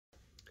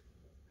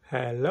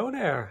Hello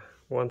there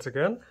once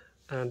again,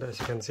 and as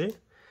you can see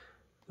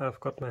I've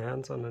got my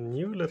hands on a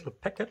new little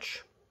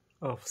package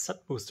of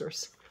set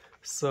boosters.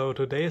 So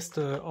today is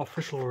the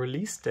official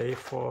release day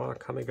for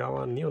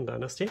Kamigawa Neon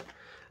Dynasty,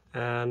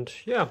 and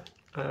yeah,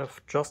 I've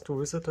just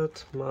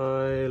visited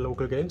my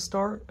local game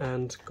store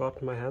and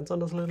got my hands on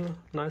this little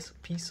nice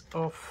piece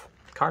of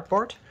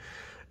cardboard.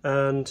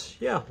 And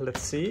yeah,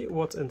 let's see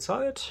what's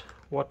inside,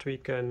 what we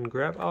can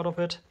grab out of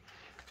it,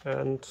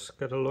 and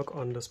get a look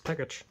on this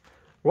package.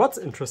 What's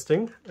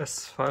interesting,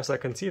 as far as I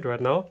can see it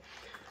right now,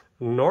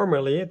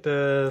 normally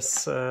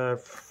this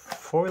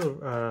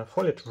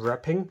foliage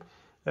wrapping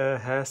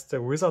has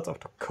the Wizards of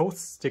the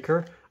Coast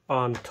sticker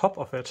on top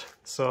of it.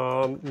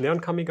 So Neon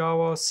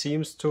Kamigawa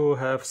seems to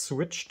have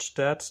switched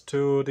that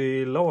to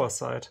the lower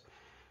side.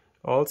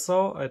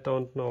 Also, I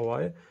don't know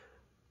why,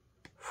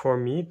 for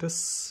me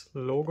this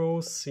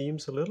logo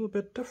seems a little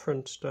bit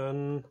different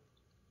than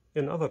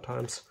in other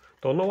times.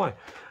 Don't know why.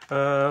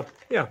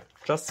 Yeah,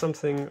 just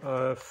something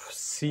I've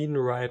seen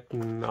right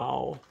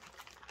now.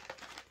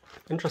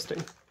 Interesting.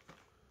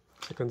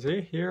 As you can see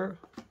here,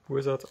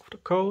 Wizards of the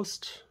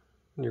Coast,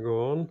 and you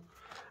go on.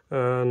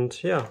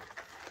 And yeah,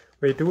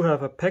 we do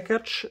have a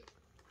package.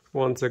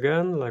 Once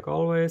again, like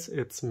always,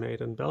 it's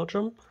made in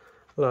Belgium,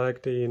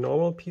 like the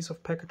normal piece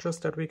of packages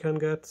that we can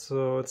get.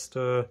 So it's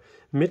the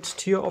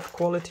mid-tier of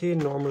quality.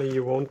 Normally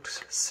you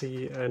won't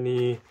see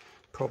any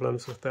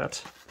problems with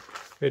that.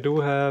 We do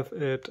have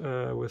it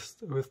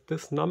with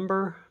this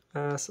number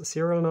as a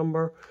serial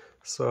number,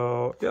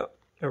 so yeah,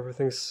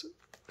 everything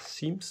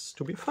seems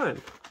to be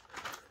fine.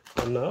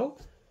 And now,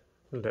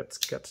 let's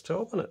get to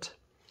open it.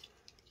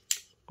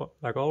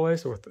 Like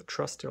always, with the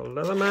trusty old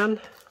Leatherman.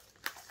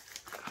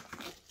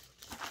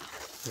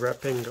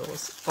 Wrapping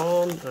goes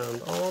on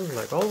and on,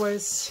 like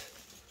always.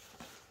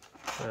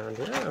 And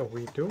yeah,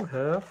 we do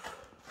have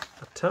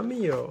a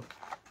Tamiyo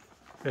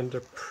in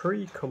the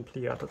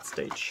pre-completed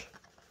stage.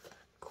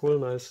 Cool,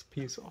 nice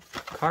piece of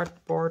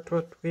cardboard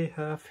what we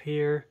have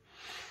here.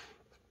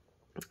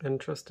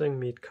 Interesting,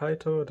 meet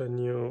Kaito, the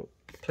new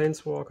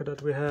planeswalker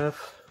that we have.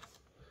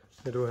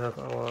 We do have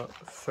our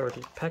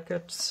 30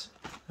 packs,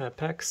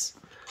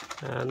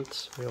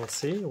 and we'll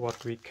see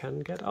what we can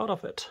get out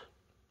of it.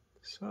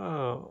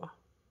 So,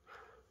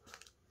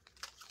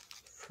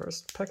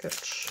 first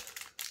package.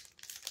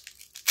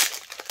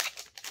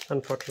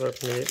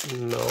 Unfortunately,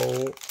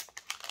 no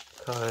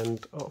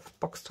kind of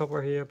box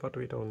topper here, but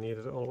we don't need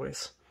it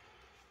always.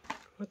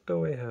 What do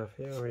we have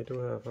here? We do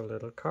have a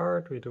little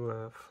card, we do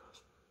have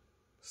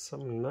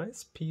some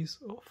nice piece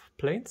of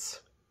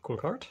planes, cool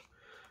card.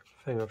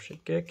 Fang of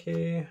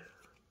Shigeki,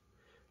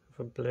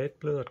 a Blade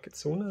Blizzard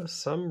Kitsune,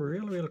 some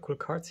real cool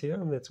cards here.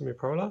 Natsumi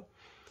Prowler,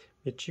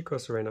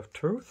 Michiko's Reign of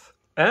Truth,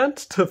 and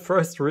the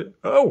first really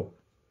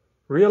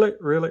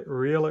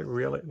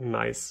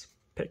nice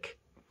pick.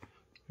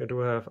 We do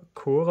have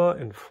Kura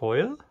in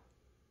foil.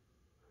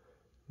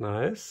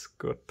 Nice,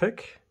 good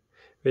pick.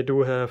 We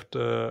do have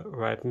the,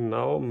 right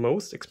now,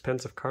 most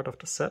expensive card of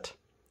the set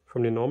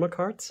from the normal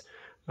cards,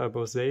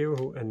 Boseo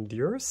Who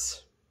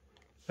Endures.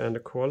 And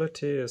the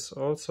quality is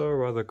also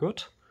rather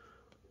good.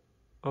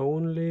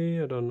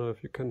 Only, I don't know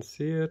if you can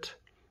see it,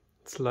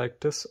 it's like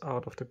this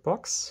out of the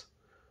box.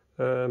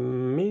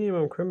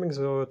 Minimum crimping,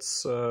 so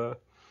it's the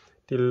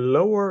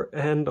lower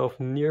end of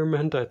near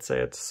mint. I'd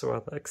say it's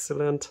rather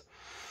excellent,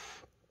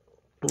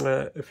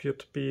 if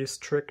you'd be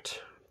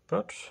strict,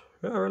 but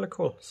yeah, really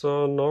cool.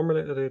 So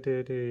normally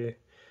the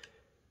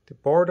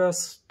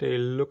borders, they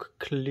look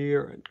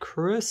clear and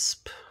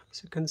crisp,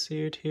 as you can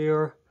see it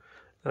here.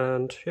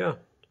 And yeah,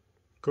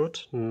 good,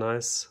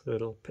 nice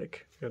little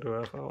pick. We do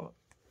have our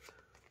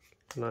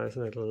nice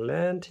little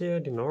land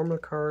here, the normal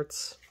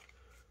cards.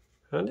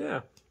 And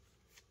yeah,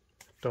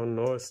 don't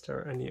know, is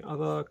there any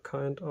other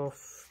kind of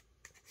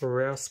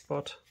rare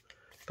spot?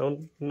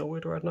 Don't know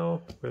it right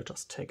now. We'll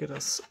just take it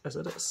as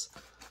it is.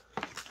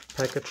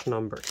 Package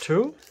number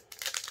 2.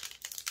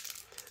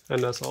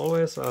 And as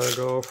always, I'll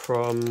go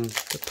from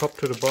the top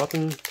to the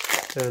bottom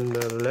in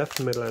the left,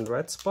 middle and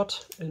right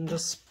spot in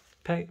this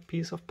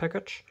piece of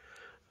package.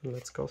 And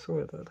let's go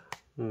through with it.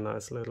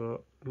 Nice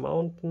little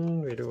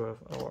mountain. We do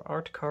have our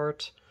art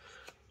card.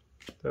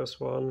 There's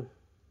one.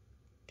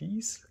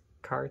 These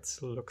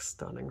cards look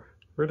stunning.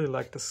 Really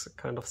like this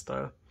kind of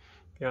style.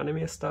 The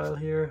anime style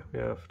here. We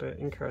have the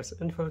Incar's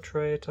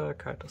Infiltrator,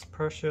 Kaito's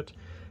Pursuit,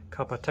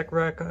 Kappa Tech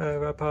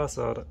Rapper,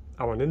 so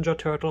our Ninja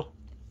Turtle.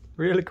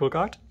 Really cool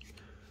card.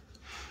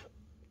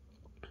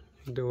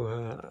 We do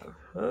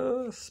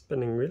have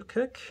Spinning Wheel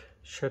Kick,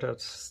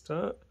 Shattered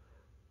Star,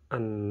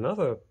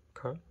 another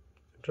card,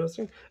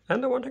 interesting,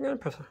 and the Wanting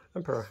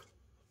Emperor.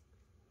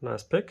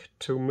 Nice pick,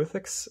 2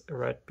 mythics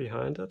right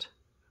behind it,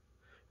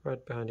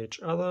 right behind each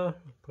other.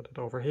 Put it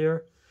over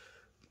here.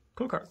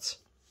 Cool cards.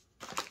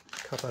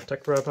 Kappa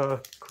Tech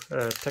Rapper,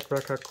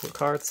 cool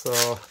card,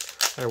 so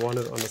I want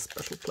it on a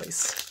special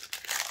place.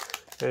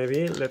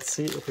 Maybe, let's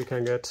see if we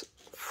can get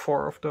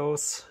 4 of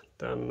those,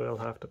 then we'll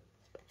have the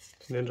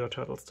Ninja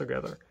Turtles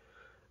together.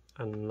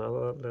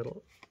 Another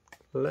little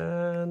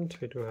land.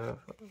 We do have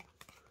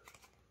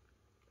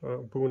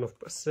Boon of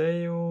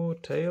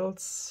Baseo,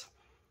 Tails,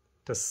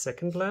 the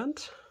second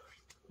land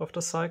of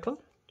the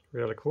cycle,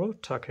 really cool,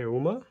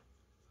 Takeuma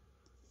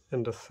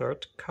in the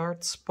third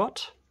card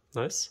spot,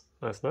 nice,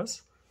 nice,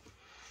 nice.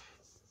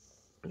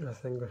 I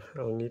think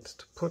I'll need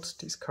to put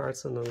these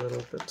cards in a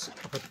little bit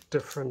of a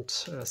different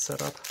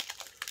setup.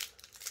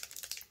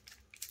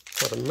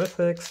 For the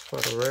mythics, for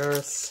the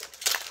rares,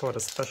 for the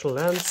special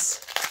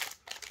lands,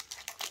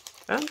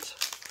 and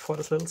for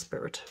this little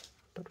spirit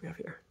that we have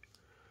here.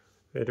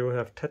 We do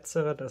have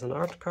Tetzeret as an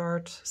art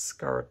card,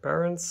 Scarred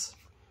Barons,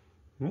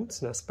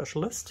 Moonsnare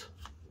Specialist.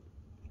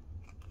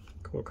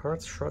 Cool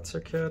cards, Short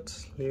Circuit,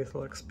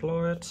 Lethal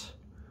Exploit.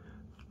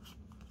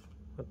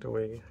 What do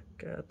we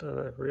get?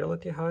 A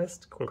Reality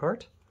Heist, cool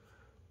card.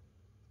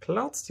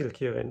 Cloudsteel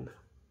Kirin,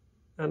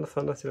 and the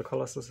Thundersteel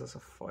Colossus as a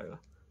foil.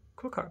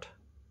 Cool card.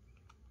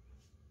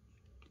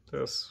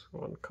 This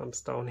one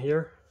comes down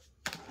here.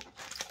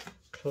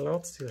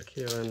 Cloudsteel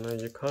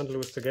Kirin, you can't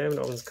lose the game, and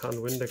almost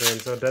can't win the game.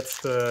 So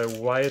that's the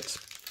white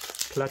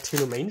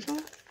Platinum Angel,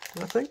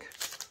 I think.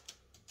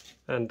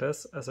 And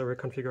this as a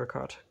reconfigure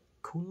card.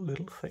 Cool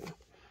little thing.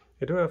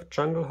 We do have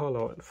Jungle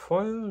Hollow and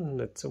foil,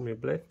 Netsumi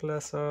Blade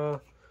Blesser.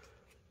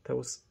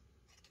 Those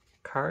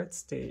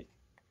cards, the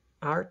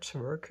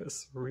artwork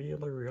is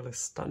really, really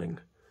stunning.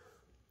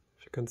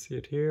 If you can see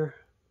it here.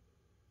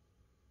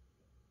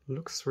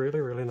 Looks really,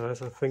 really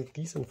nice. I think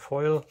these in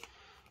foil,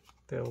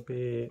 they'll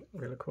be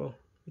really cool.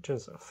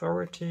 Regent's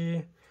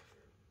Authority,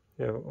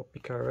 you have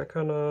Opika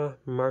Reckoner,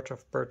 March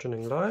of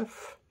Burgeoning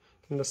Life,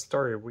 and the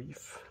Story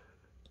Weave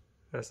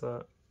as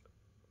a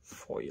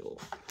foil.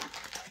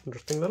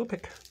 Interesting little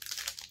pick.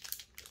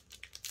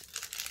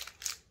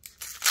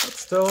 But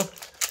still,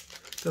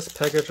 this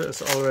package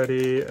is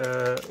already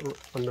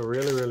on the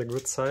really, really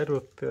good side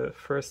with the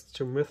first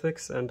two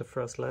mythics and the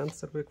first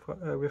lands that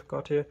we've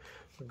got here.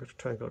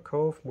 Tranquil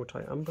Cove,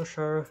 Mutai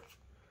Ambusher.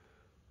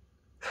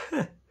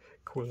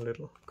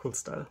 Cool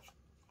style.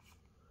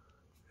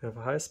 We have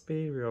a high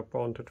speed, we are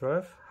born to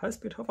drive. High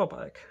speed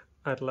hoverbike.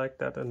 I'd like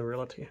that in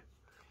reality.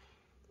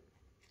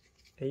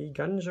 A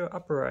Ganjo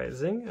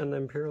Uprising, an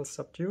Imperial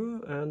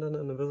Subdue, and an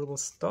Invisible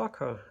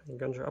Stalker. A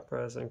Ganjo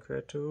Uprising,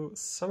 create 2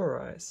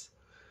 samurais.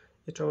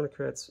 Each only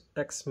creates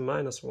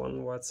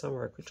X-1 white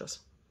samurai creatures.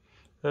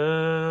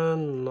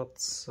 And not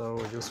so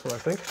useful, I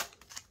think.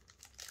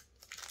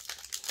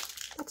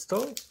 But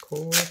still,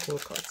 cool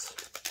cards.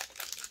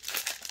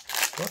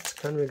 What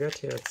can we get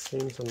here? It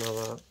seems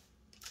another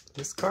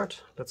discard.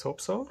 Let's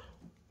hope so.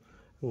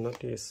 Not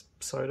these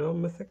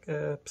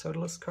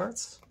pseudo-list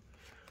cards.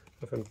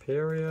 With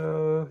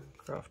Imperial,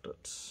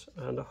 Crafted,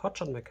 and a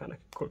Hotshot Mechanic.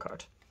 Cool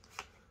card.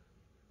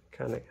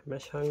 Mechanic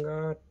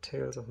Mechhanger,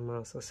 Tales of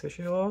Master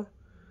Sishiro,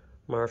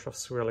 Marsh of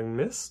Swirling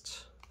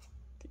Mist,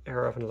 the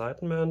Era of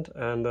Enlightenment,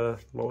 and a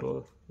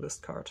modal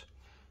list card.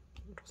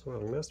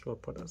 Swirling Mist, we'll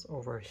put this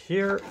over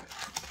here.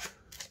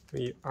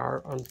 We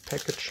are on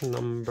package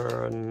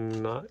number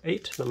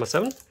 8, number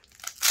 7.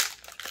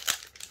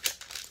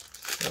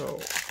 So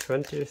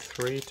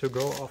 23 to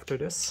go after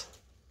this.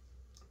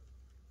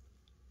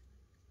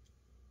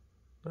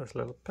 Nice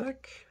little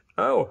pack.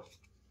 Oh!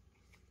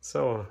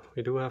 So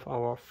we do have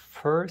our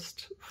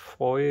first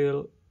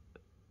foil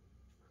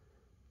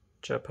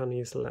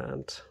Japanese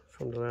land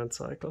from the land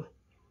cycle.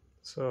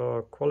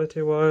 So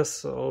quality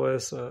wise,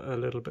 always a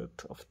little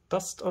bit of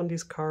dust on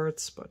these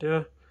cards, but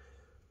yeah,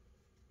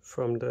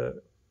 from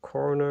the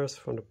corners,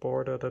 from the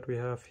border that we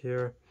have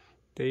here,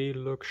 they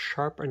look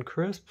sharp and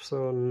crisp,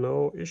 so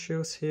no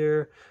issues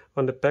here.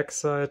 On the back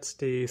side,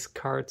 these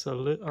cards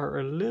are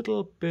a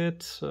little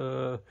bit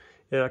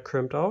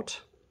crimped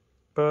out,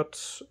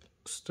 but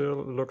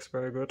still looks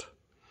very good.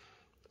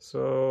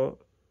 So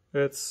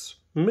it's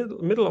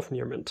middle of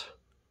near mint.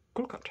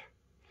 Cool card.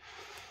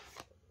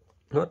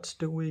 What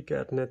do we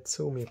get?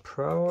 Netsumi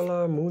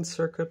Prowler, Moon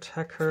Circuit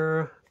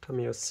Hacker,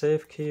 Tamiyo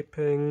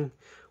Safekeeping.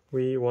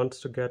 We want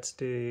to get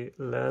the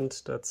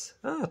land that's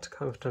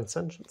kind of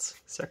Transcendence.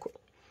 Sehr cool.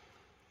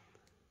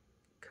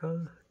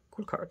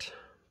 Cool card.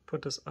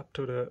 Put this up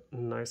to the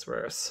nice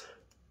rares.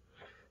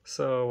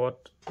 So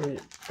what we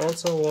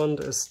also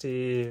want is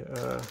the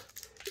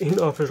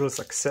unofficial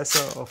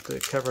successor of the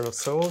Cavern of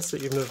Souls,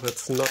 even if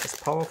it's not as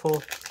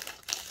powerful.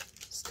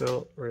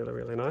 Still really,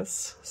 really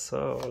nice.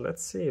 So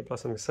let's see,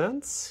 Blossoming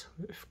Sands.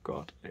 We've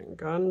got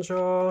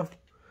Enganjo,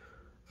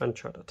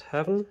 Uncharted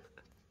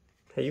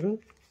Haven,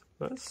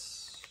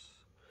 nice.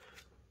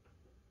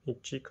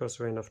 Michiko's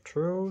Reign of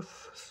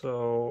Truth,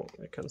 so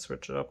we can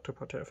switch it up to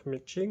Portrait of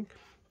Michi.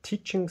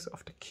 Teachings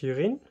of the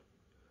Kirin,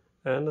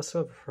 and a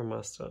Silver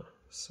Master.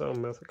 So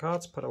mythic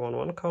cards, put a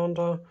 1/1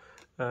 counter,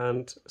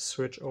 and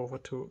switch over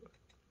to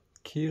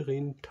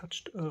Kirin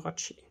Touched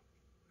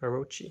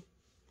Orochi.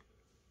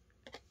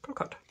 Cool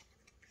card.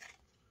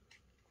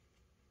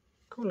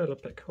 Cool little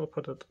pick. We'll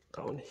put it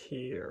down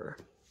here.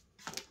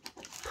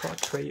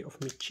 Portrait of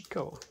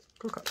Michiko.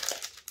 Cool card.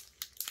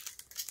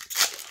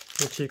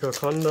 Michiko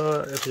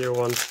Konda if you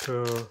want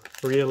to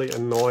really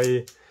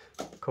annoy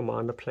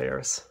Commander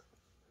players.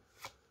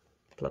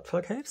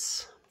 Bloodfell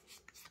Caves.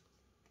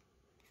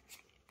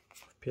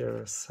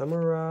 Imperial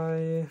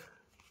Samurai,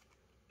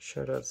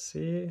 Shattered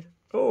Sea.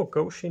 Oh,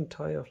 Goshin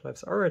Tai of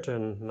Life's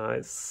Origin,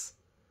 nice.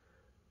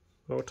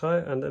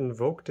 Motai and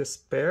Invoke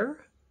Despair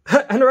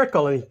and a Red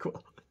Colony,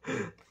 cool.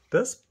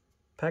 This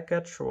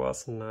package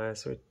was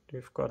nice.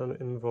 We've got an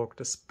Invoke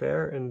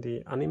Despair in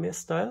the anime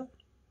style,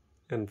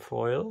 in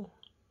foil,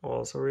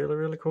 also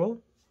really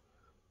cool.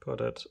 Put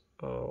it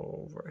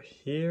over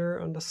here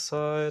on the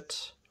side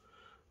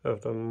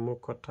of the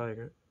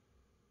Mukotai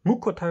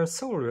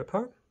Soul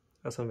Ripper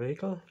as a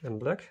vehicle in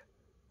black,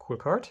 cool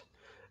card.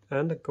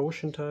 And the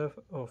Goshin Tai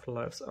of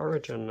Life's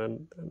Origin,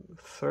 and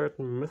third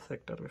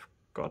mythic that we've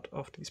got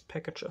of these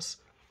packages.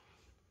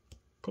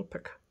 Cool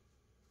pick.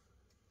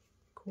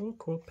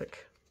 Cool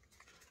pick.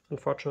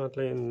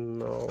 Unfortunately,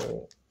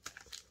 no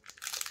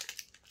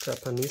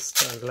Japanese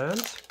style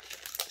land.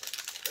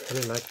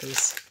 Really like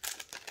these.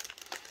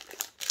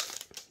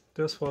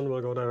 This one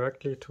will go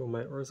directly to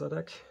my Urza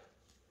deck.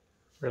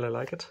 Really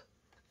like it.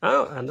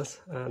 Oh,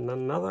 and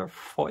another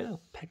foil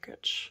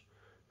package.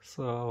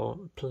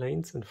 So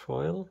planes in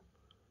foil.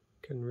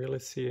 You can really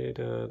see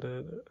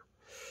the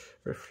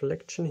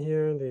reflection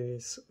here,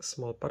 these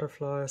small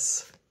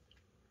butterflies.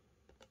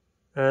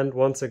 And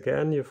once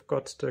again, you've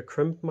got the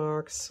crimp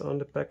marks on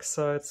the back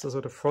side.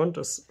 So the front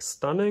is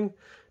stunning.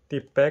 The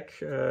back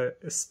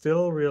is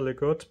still really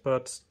good,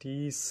 but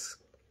these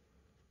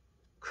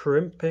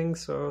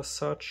crimpings or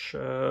such,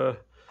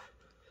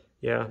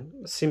 yeah,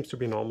 seems to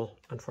be normal,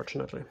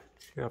 unfortunately.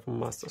 You have a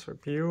Master's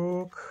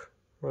Rebuke,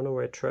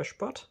 Runaway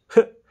Trashbot.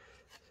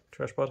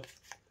 Trashbot,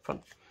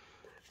 fun.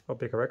 A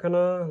Big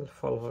Reckoner,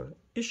 follow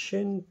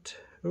Ishin,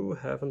 2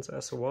 Heavens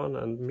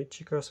S1 and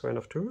Michika's Reign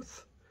of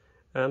Truth,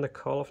 and a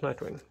Call of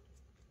Nightwing.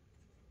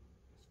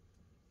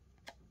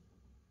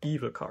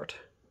 Evil card.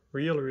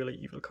 Really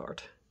evil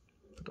card.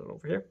 Put it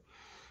over here.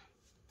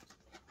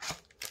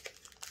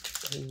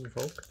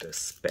 Invoke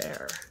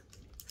Despair.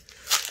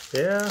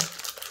 Yeah,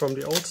 from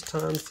the old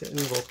times, the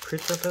Invoke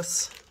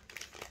Creatures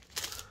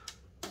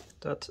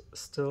that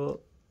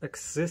still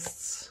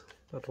exists,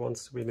 but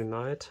wants to be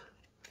denied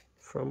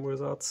from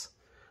Wizards.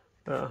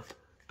 Don't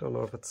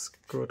know if it's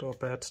good or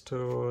bad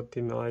to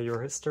deny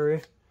your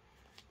history.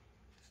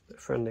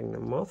 Befriending the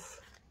Moth,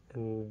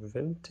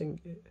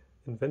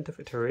 Inventive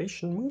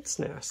Iteration,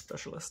 Moonsnare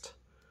Specialist.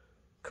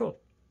 Cool.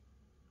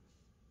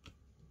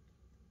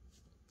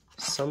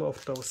 Some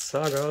of those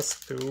sagas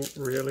do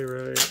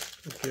really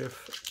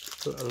give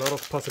a lot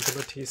of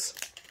possibilities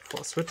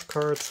for switch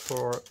cards,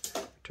 for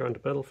return to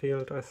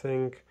battlefield, I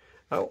think.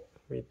 Oh,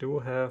 we do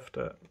have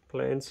the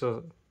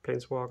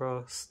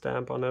Planeswalker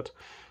stamp on it.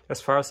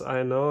 As far as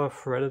I know,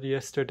 I've read it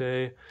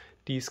yesterday,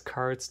 these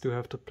cards do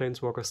have the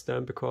Planeswalker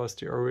stamp because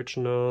the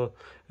original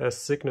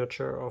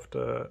signature of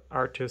the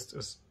artist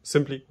is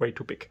simply way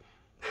too big.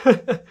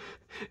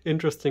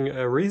 Interesting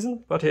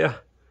reason, but yeah,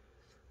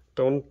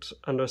 don't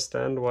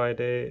understand why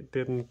they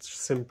didn't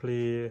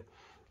simply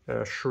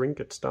shrink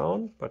it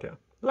down, but yeah.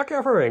 Lucky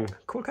Offering,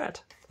 cool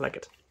cat, like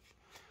it.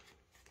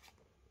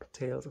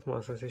 Tales of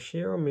Master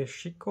Shishiro,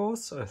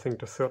 Meshikos, I think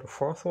the third or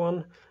fourth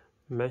one.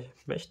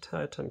 Mech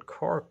Titan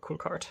Core, cool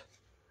card.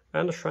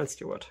 And a Shrine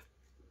Steward.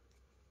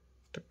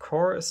 The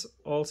Core is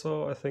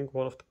also, I think,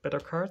 one of the better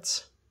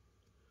cards.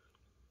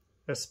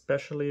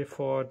 Especially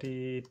for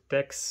the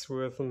decks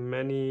with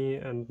many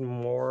and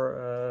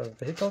more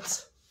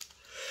vehicles.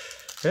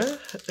 Yeah,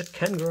 it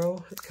can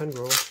grow,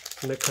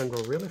 and it can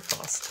grow really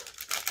fast.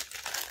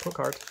 Cool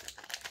card.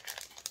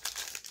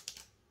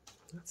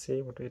 Let's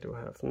see what we do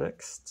have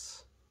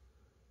next.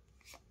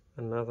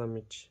 Another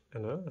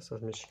is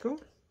that Michiko?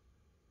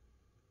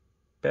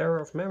 Bearer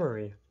of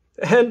Memory.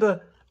 And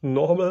a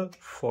normal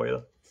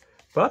foil.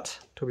 But,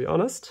 to be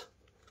honest,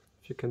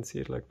 if you can see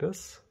it like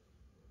this,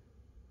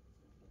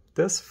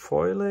 this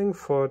foiling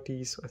for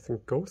these, I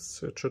think,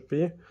 ghosts it should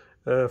be,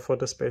 for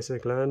this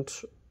basic land,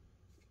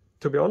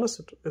 to be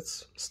honest,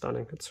 it's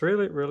stunning. It's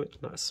really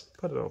nice.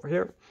 Put it over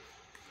here.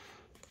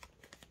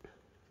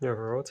 You have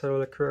a Roadside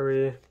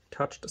Reliquary,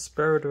 Touch the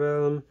Spirit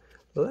Realm,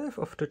 Life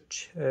of the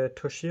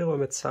Toshiro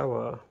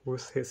Mitsawa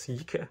with his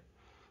Yike,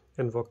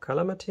 Invoke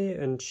Calamity,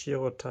 and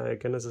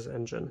Shirotai Genesis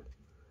Engine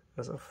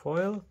as a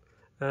foil,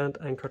 and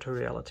Anchor to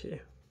Reality.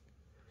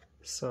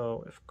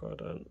 So we've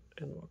got an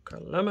Invoke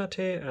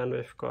Calamity, and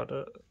we've got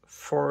a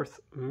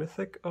fourth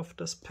mythic of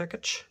this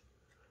package.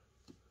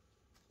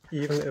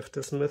 Even if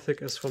this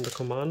mythic is from the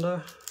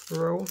Commander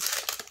row,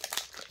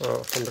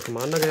 or from the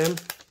Commander game.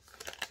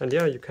 And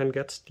yeah, you can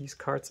get these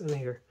cards in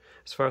here.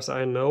 As far as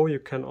I know, you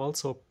can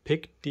also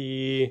pick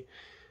the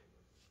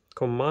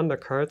Commander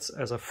cards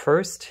as a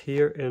first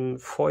here in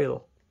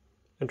foil.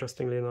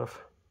 Interestingly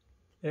enough.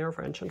 Heir of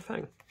Ancient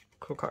Fang.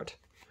 Cool card.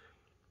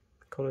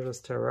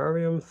 College's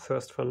Terrarium,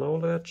 Thirst for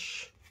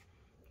Knowledge,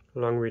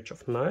 Long Reach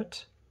of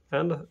Night,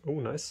 and, oh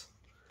nice,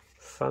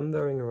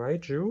 Thundering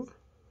Raiju.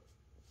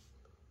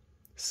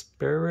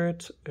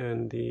 Spirit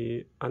in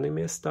the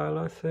anime style,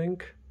 I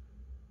think.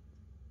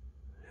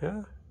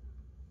 Yeah.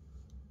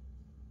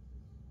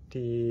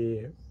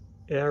 The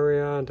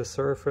area and the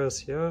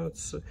surface, yeah,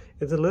 it's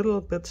a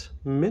little bit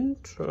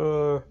mint,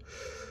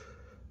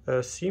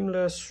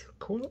 seamless,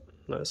 Cool,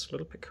 nice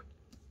little pick.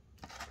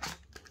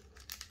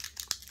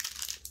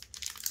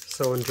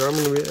 So in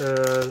German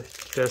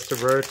there's the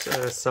word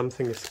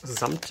something is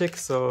samtig,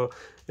 so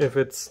if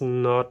it's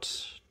not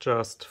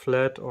just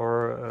flat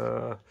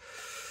or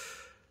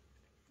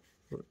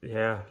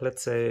yeah,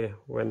 let's say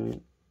when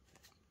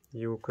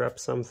you grab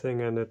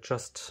something and it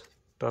just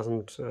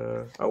doesn't...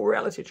 oh,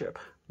 reality chip,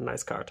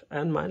 nice card.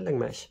 And Mindling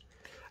Mech.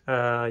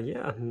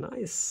 Yeah,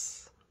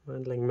 nice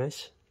Mindling Mech.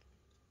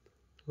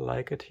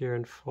 Like it here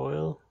in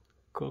foil,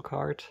 cool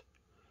card.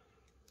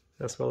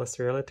 As well as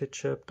the reality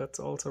chip, that's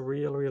also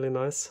really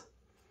nice.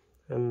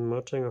 And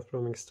Merging of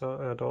Blooming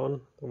Star Dawn,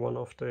 one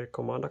of the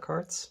commander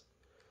cards.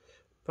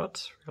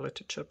 But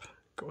reality chip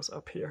goes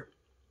up here.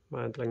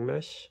 Mindling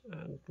Mech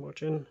and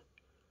Merging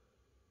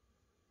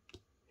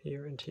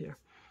here and here.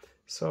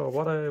 So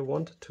what I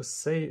wanted to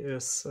say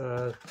is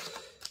the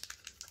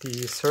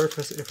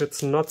surface, if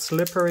it's not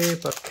slippery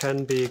but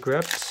can be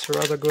grabbed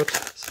rather good,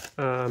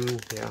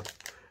 yeah,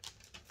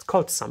 it's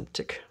called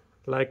samtig,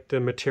 like the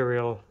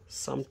material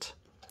samt,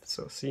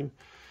 so seam.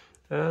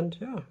 And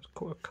yeah,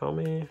 cool.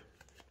 Kami.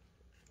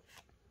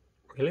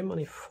 Really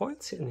many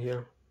foils in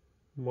here.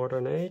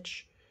 Modern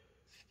Age,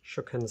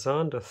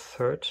 Shokenzan, the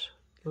third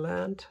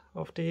land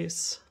of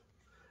these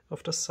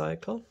of the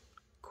cycle.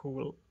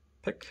 Cool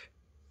pick.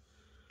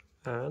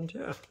 And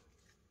yeah.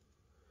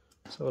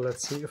 So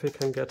let's see if we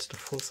can get the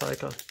full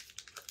cycle.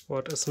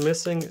 What is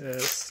missing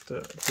is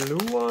the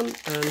blue one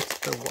and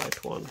the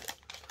white one.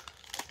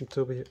 And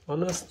to be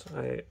honest,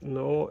 I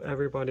know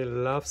everybody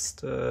loves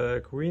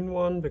the green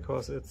one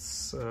because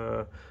it's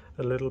a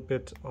little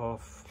bit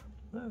of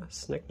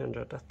Snake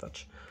Ninja Death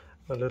Touch.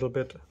 A little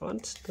bit,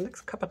 and the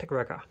next Kapatek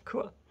Wrecker.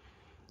 Cool.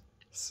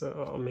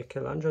 So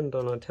Michelangelo and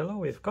Donatello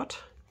we've got.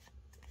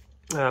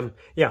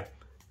 Yeah,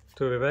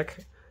 to be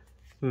back.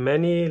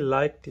 Many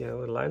like the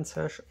Lion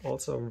Sash,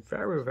 also a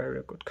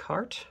very good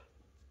card.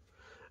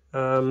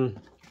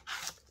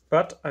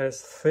 But I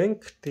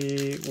think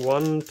the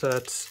one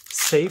that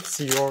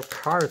saves your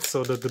card,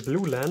 so that the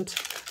blue land,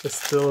 is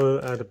still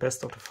the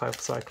best of the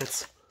 5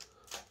 cycles.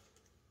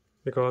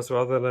 Because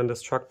rather than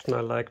destruction,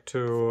 I like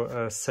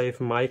to save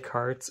my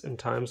cards in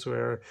times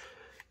where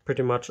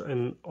pretty much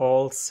in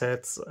all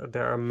sets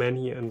there are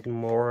many and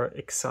more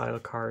exile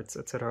cards,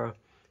 etc.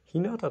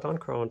 Hinata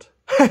Downcrowned.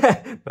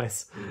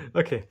 Nice.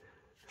 Okay,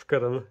 I've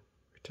got them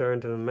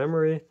returned in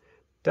memory.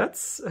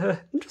 That's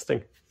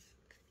interesting.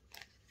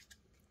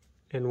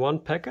 In one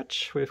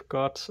package we've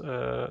got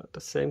the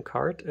same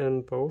card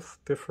in both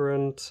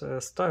different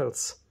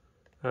styles.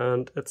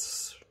 And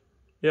it's,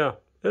 yeah,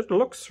 it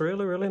looks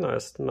really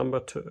nice.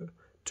 Number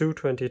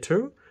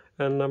 222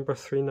 and number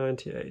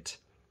 398.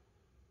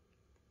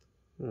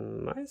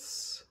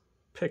 Nice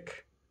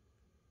pick.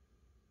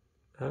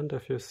 And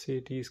if you see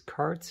these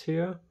cards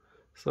here,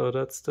 so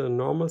that's the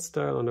normal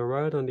style on the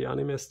right and the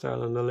anime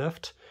style on the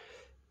left,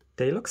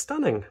 they look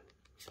stunning.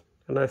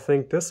 And I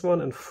think this one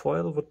in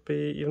foil would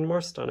be even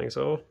more stunning.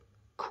 So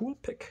cool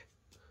pick.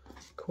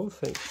 Cool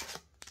thing.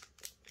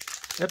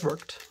 It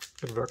worked.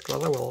 It worked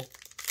rather well.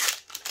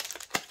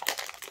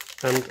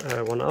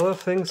 And one other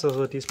thing,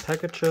 so these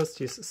packages,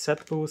 these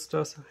set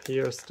boosters,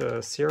 here's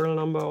the serial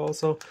number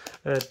also,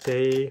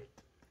 they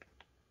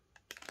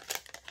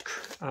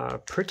are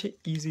pretty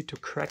easy to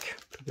crack,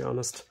 to be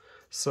honest.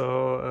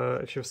 So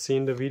if you've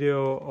seen the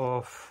video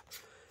of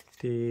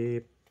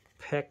the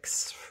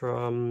packs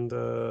from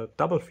the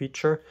double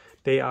feature,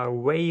 they are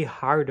way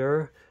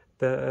harder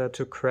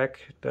to crack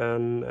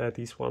than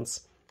these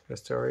ones.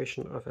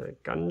 Restoration of a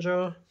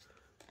Ganja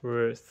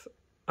with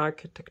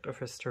Architect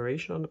of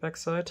Restoration on the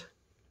backside.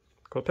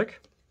 Cool pick.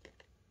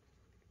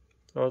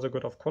 Also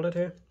good of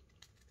quality.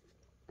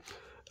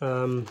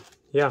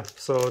 Yeah,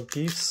 so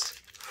these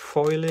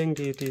foiling,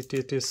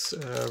 this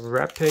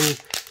wrapping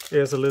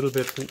is a little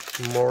bit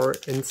more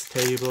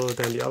unstable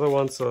than the other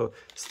one, so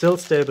still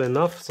stable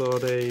enough so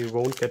they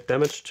won't get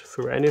damaged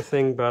through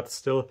anything, but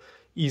still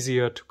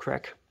easier to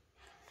crack.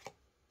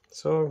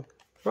 So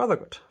rather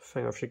good.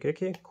 Fang of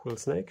Shigeki, cool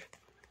snake.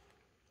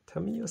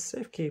 Tamiya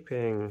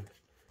Safekeeping.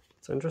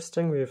 It's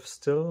interesting, we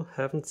still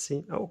haven't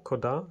seen... Oh,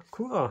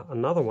 Kura,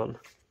 another one.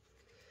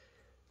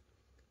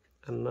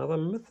 Another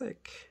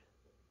mythic.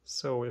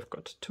 So we've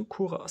got 2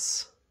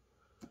 Kuras.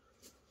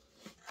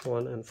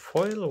 One in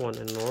foil, one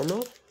in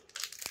normal.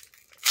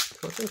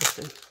 That's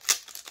interesting.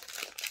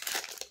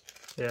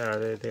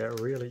 Yeah, they are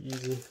really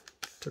easy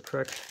to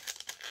crack.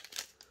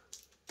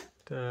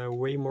 They're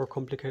way more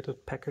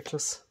complicated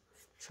packages.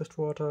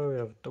 Siftwater, we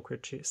have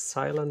Dokuchi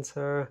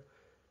Silencer.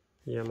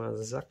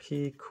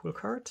 Yamazaki, cool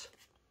card.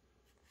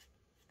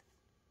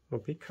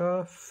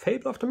 Obika,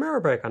 Fable of the Mirror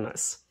Breaker,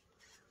 nice.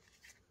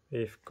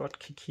 We've got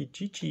Kiki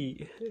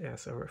Gigi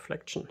as a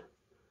reflection.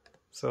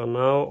 So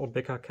now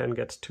Obika can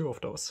get 2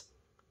 of those.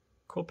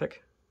 Cool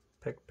pick.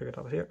 Pick it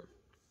up here.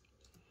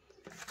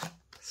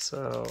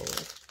 So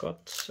we've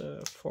got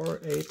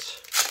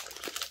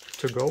 4-8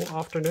 to go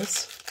after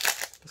this,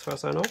 as far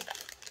as I know.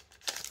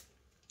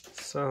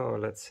 So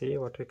let's see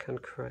what we can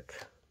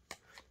crack.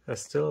 I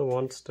still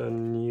want the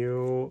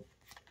new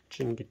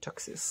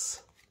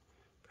Jingitaxis.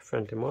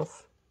 Friendly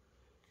Moth.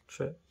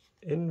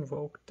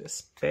 Invoke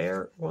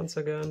Despair once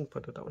again,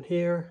 put it down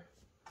here.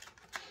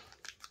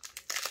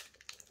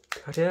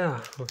 But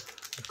yeah,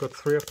 we've got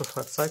 3 of the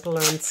 5 cycle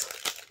lands,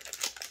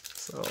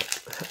 so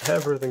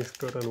everything's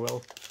good and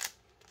well.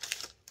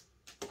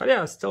 But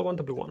yeah, I still want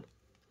the blue one.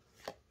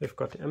 We've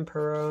got the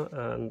Emperor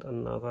and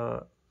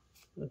another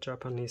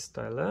Japanese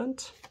style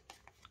land.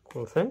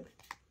 Cool thing.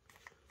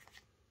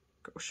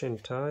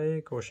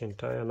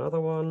 Goshintai,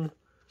 another one.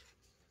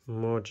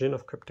 Mojin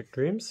of Cryptic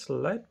Dreams,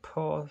 Light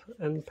Paw,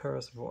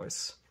 Emperor's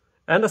Voice.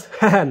 And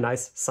a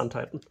nice Sun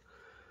Titan.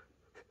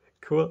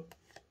 Cool.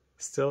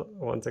 Still,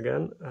 once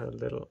again, a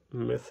little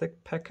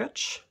mythic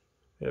package.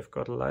 We've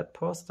got Light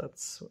Paws,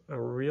 that's a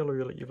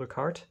really evil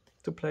card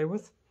to play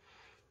with.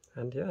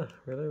 And yeah,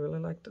 really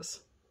like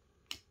this.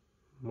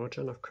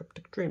 Mojin of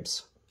Cryptic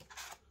Dreams.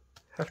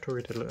 Have to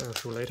read it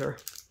through later.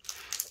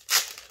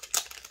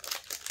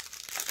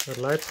 With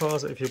Light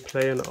Paws, if you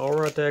play an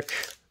Aura deck,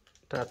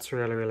 that's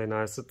really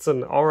nice. It's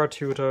an Aura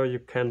tutor you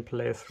can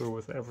play through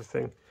with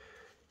everything.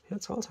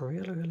 It's also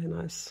really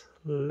nice.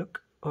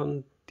 Look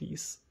on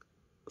these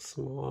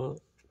small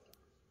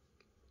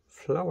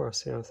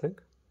flowers here, I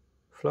think.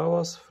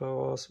 Flowers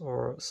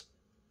or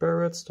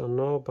spirits, don't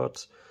know,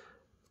 but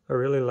I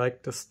really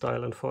like this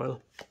style in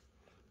foil.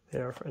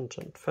 Here of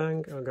Ancient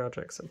Fang, Elgato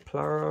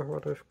Exemplara,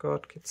 what we've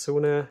got,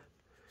 Kitsune,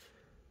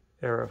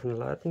 Era of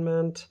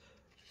Enlightenment,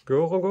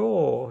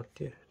 Gorogo,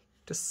 the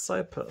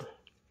Disciple,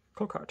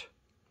 cool card.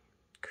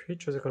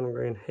 Creatures are gonna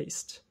gain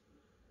haste.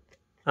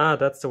 Ah,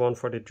 that's the one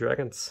for the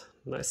dragons,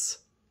 nice.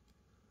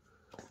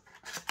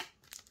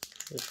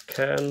 You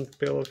can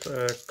build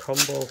a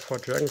combo for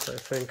dragons, I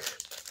think.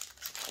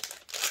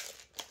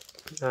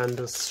 And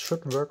this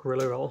should work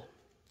really well.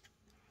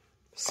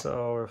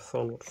 So,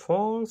 Thornwood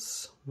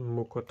Falls,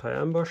 Mukotai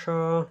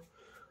Ambusher,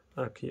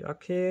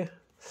 Aki,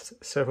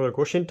 several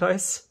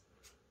Goshintais.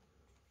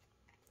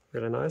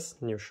 Really nice,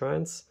 new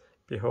shrines.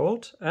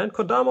 Behold, and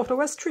Kodama of the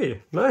West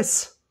Tree,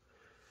 nice!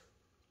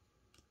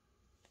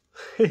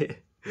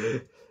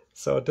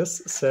 So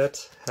this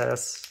set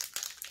has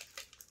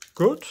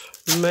good,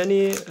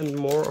 many and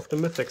more of the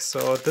mythics,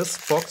 so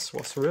this box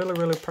was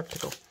really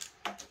practical.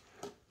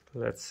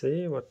 Let's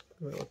see what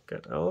we'll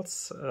get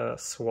else.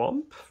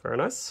 Swamp, very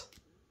nice.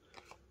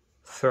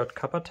 Third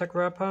Kappa-Tech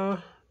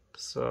wrapper.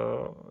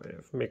 So we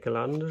have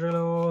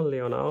Michelangelo,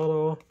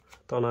 Leonardo,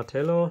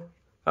 Donatello.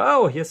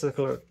 Oh, here's a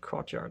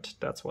courtyard.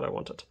 That's what I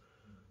wanted.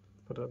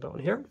 Put it down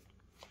here.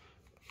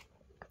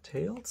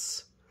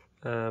 Tails.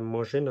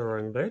 Mojin, the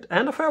Roaring Blade.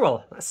 And a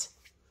Farewell. Nice.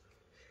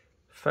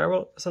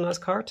 Farewell is a nice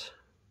card.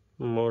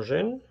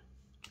 Mojin.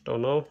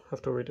 Don't know.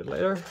 Have to read it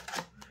later.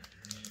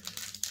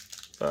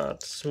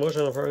 But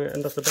Mojin of Roaring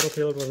enters the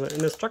battlefield with an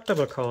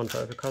indestructible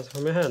counter if you cast it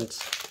from your hand.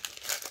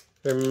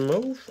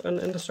 Remove an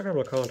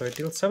indestructible counter. It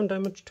deals 7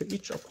 damage to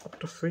each of up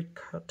to 3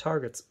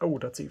 targets. Oh,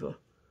 that's evil.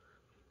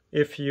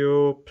 If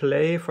you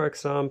play, for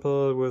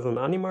example, with an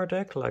Animar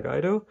deck, like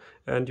I do,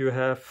 and you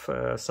have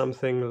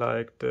something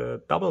like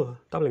the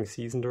doubling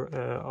season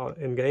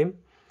in-game,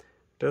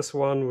 this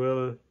one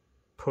will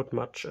put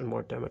much and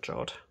more damage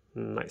out.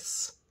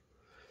 Nice.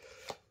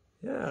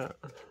 Yeah,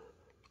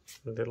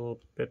 a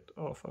little bit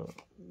of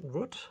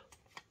wood.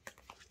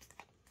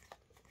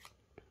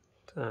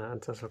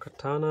 Ancestral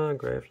Katana,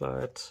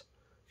 Gravelight,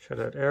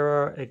 Shattered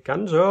Era, a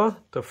Ganjo,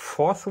 the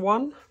 4th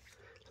one.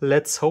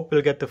 Let's hope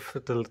we'll get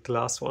the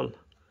last one.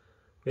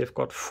 We've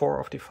got 4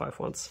 of the 5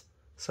 ones.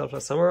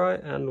 Selfless Samurai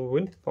and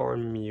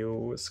Windborn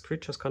Muse.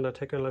 Creatures can't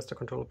attack unless the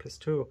controller plays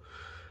 2.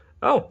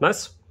 Oh,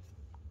 nice.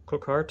 Cool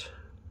card.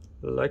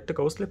 Like the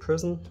Ghostly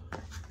Prison.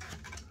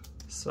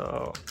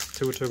 So,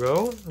 2 to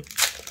go.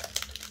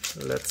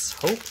 Let's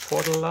hope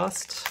for the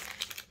last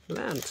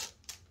land.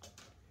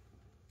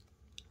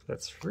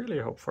 Let's really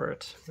hope for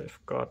it. We've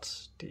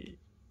got the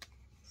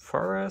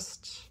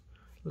forest,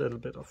 a little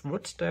bit of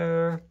wood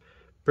there.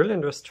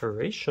 Brilliant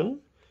Restoration,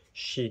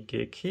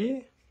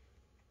 Shigeki,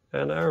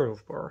 and Arrow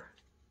Boar.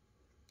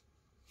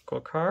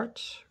 Cool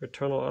card.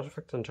 Return all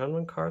artifact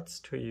enchantment cards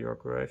to your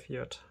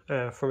graveyard.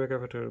 From your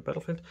graveyard to the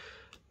battlefield.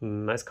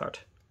 Nice card.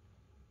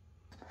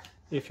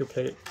 If you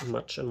play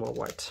much and more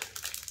white.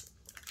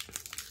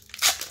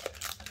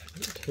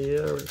 And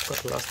here we've got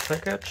the last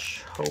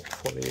package.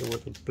 Hopefully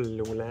with a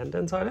blue land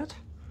inside it.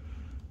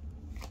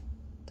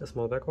 The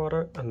small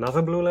backwater.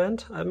 Another blue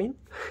land, I mean.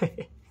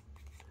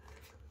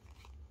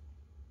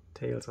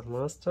 Tales of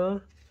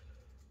Master,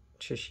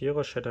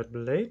 Chishiro Shattered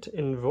Blade,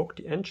 Invoke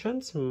the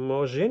Ancients,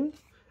 Mojin,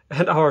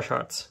 and Our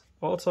Shards.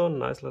 Also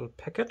nice little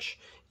package,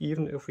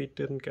 even if we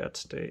didn't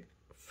get the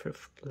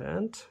 5th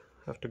land,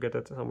 have to get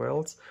it somewhere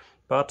else.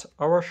 But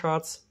Our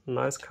Shards,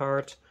 nice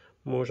card,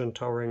 Mojin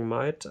Towering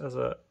Might as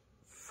a...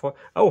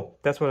 Oh,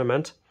 that's what I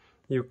meant.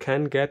 You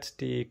can get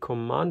the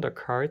commander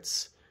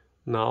cards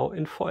now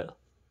in foil.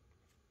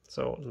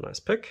 So,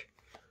 nice pick.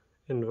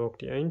 Invoke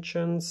the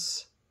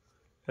Ancients,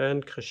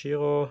 and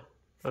Krishiro,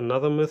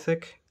 another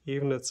mythic,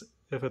 even if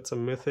it's a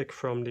mythic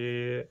from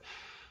the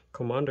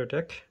commander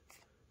deck.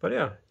 But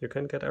yeah, you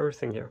can get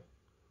everything here.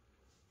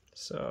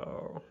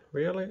 So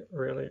really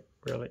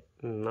really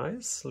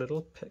nice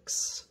little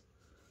picks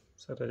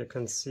so that you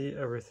can see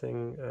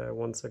everything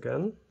once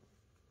again.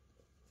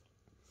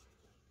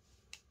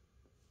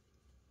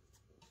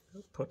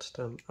 Put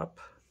them up,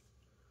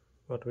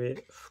 what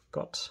we've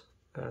got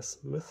as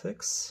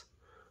mythics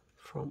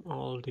from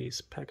all these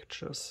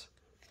packages.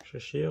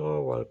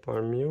 Shishiro,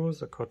 Wildborn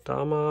Muse,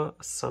 Kodama,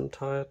 Sun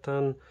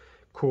Titan,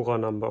 Kura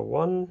number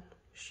 1,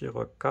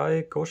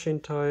 Shirokai,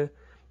 Goshintai,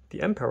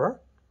 the Emperor,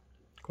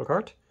 cool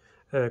card,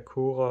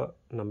 Kura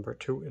number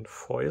 2 in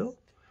foil,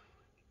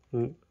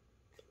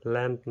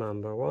 Land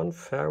number 1,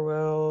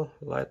 Farewell,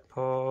 Light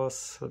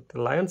Pause,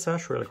 the Lion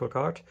Sash, really cool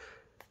card,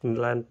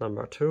 Land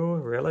number 2,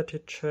 Reality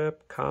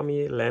Chip,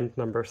 Kami, Land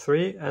number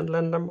 3, and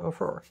Land number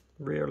 4,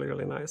 really,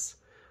 really nice.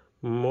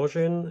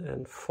 Mojin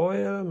and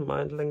foil,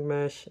 Mindling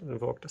Mech,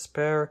 Invoke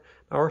Despair,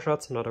 Hour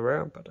Shots, not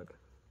aware,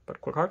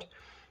 but cool card.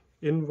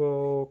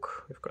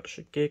 Invoke, we've got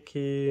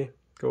Shigeki,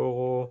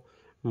 Goro,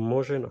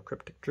 Mojin of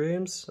Cryptic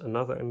Dreams,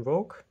 another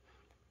Invoke,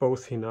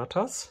 both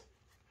Hinatas,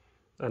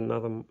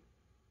 another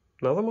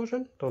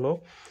Mojin, don't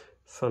know.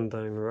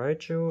 Thundering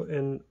Raiju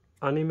in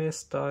anime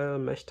style,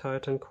 Mech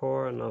Titan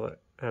Core, another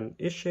an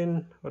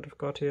Ishin, what we've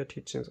got here,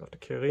 Teachings of the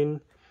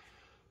Kirin,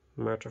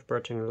 Merge of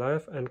Burgeoning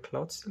Life, and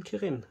Cloudsteel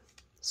Kirin.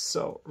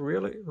 So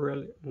really,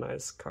 really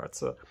nice card.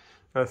 So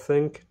I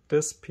think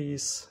this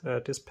piece,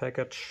 this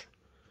package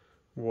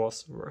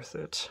was worth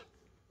it.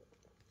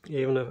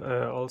 Even if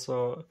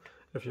also,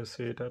 if you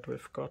see that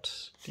we've got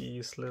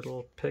these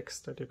little picks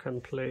that you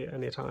can play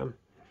anytime.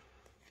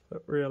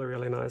 So really,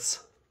 really nice.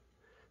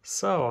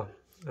 So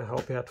I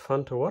hope you had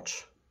fun to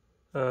watch.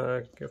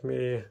 Give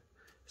me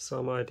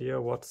some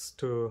idea what's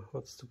to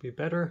be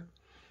better.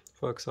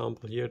 For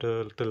example, here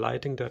the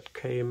lighting that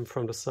came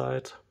from the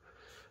side.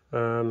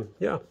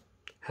 Yeah,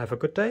 have a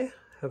good day,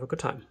 have a good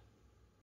time.